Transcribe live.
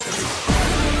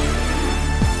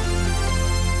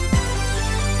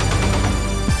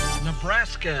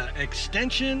Nebraska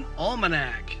Extension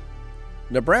Almanac.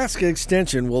 Nebraska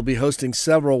Extension will be hosting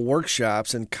several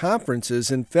workshops and conferences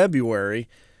in February,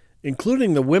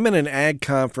 including the Women in Ag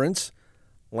Conference,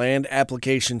 Land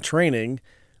Application Training,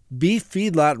 Beef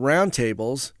Feedlot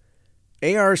Roundtables,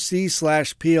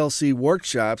 ARC/PLC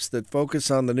workshops that focus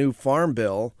on the new Farm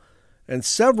Bill, and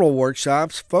several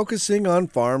workshops focusing on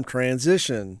farm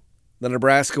transition. The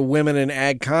Nebraska Women in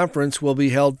Ag Conference will be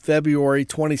held February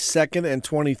 22nd and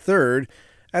 23rd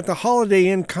at the Holiday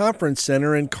Inn Conference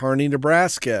Center in Kearney,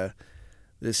 Nebraska.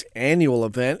 This annual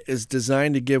event is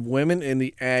designed to give women in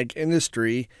the ag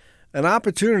industry an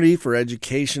opportunity for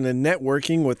education and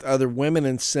networking with other women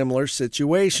in similar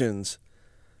situations.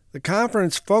 The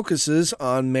conference focuses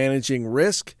on managing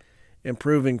risk,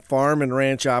 improving farm and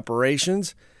ranch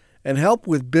operations, and help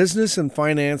with business and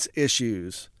finance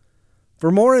issues.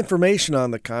 For more information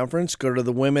on the conference, go to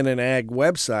the Women in Ag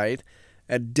website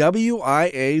at wia.unl.edu.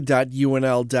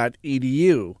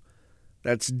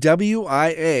 That's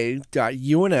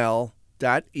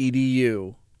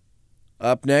wia.unl.edu.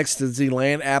 Up next is the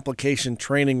Land Application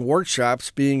Training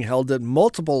Workshops being held at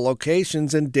multiple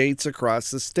locations and dates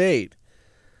across the state.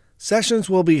 Sessions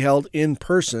will be held in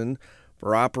person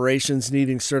for operations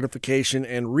needing certification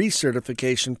and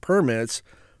recertification permits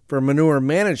for manure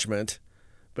management,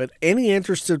 but any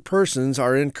interested persons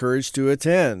are encouraged to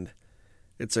attend.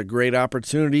 It's a great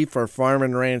opportunity for farm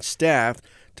and ranch staff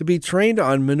to be trained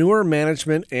on manure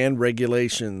management and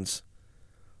regulations.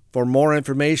 For more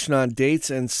information on dates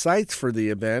and sites for the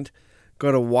event,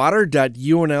 go to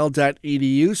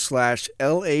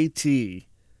water.unl.edu/LAT.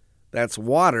 That's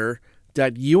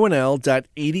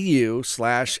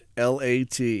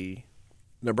water.unl.edu/LAT.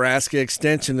 Nebraska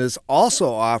Extension is also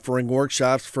offering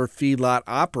workshops for feedlot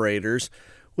operators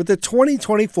with the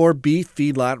 2024 Beef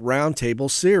Feedlot Roundtable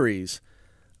Series.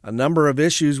 A number of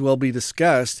issues will be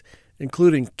discussed,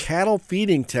 including cattle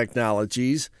feeding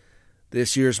technologies,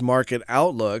 this year's market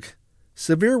outlook,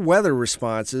 severe weather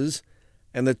responses,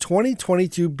 and the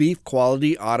 2022 beef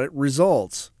quality audit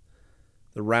results.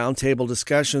 The roundtable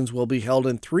discussions will be held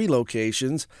in 3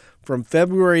 locations from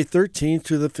February 13th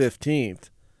to the 15th.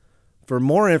 For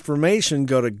more information,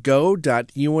 go to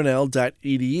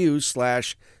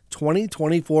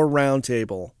go.unl.edu/2024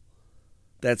 roundtable.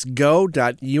 That's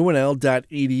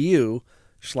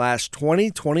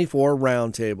go.unl.edu/2024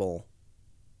 roundtable.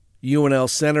 UNL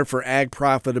Center for Ag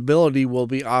Profitability will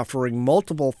be offering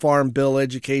multiple Farm Bill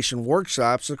education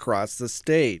workshops across the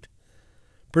state.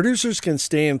 Producers can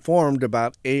stay informed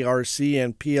about ARC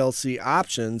and PLC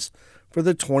options for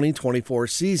the 2024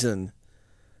 season.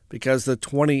 Because the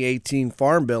 2018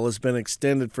 Farm Bill has been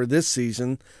extended for this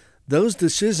season, those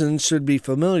decisions should be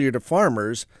familiar to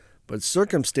farmers, but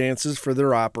circumstances for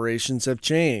their operations have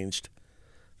changed.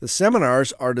 The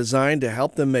seminars are designed to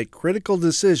help them make critical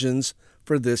decisions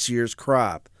for this year's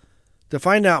crop. To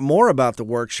find out more about the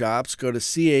workshops, go to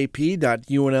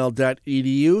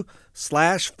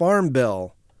cap.unl.edu/Farm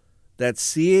Bill.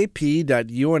 That's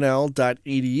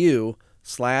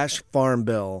cap.unl.edu/Farm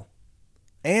Bill.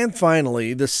 And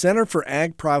finally, the Center for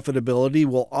Ag Profitability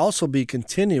will also be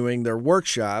continuing their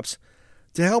workshops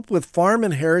to help with farm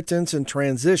inheritance and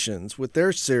transitions with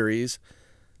their series,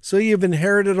 So You've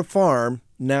Inherited a Farm,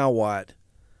 Now What?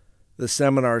 The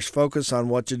seminars focus on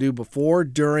what to do before,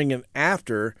 during, and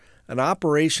after an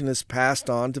operation is passed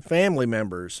on to family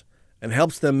members and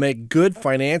helps them make good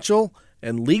financial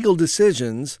and legal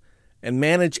decisions and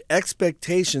manage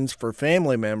expectations for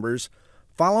family members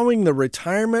following the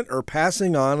retirement or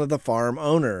passing on of the farm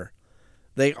owner.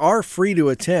 They are free to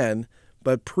attend,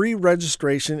 but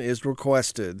pre-registration is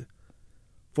requested.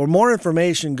 For more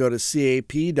information, go to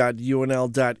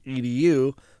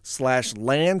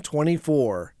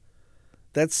cap.unl.edu/land24.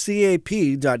 That's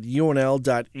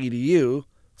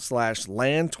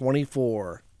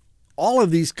cap.unl.edu/land24. All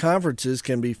of these conferences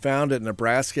can be found at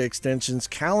Nebraska Extension's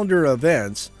calendar of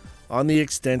events on the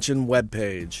Extension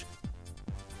webpage.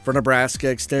 For Nebraska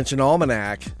Extension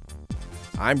Almanac,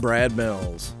 I'm Brad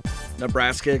Mills.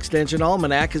 Nebraska Extension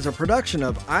Almanac is a production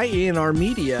of IANR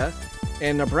Media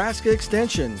and Nebraska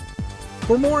Extension.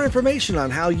 For more information on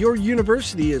how your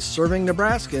university is serving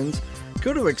Nebraskans,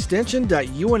 go to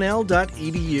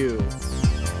extension.unl.edu.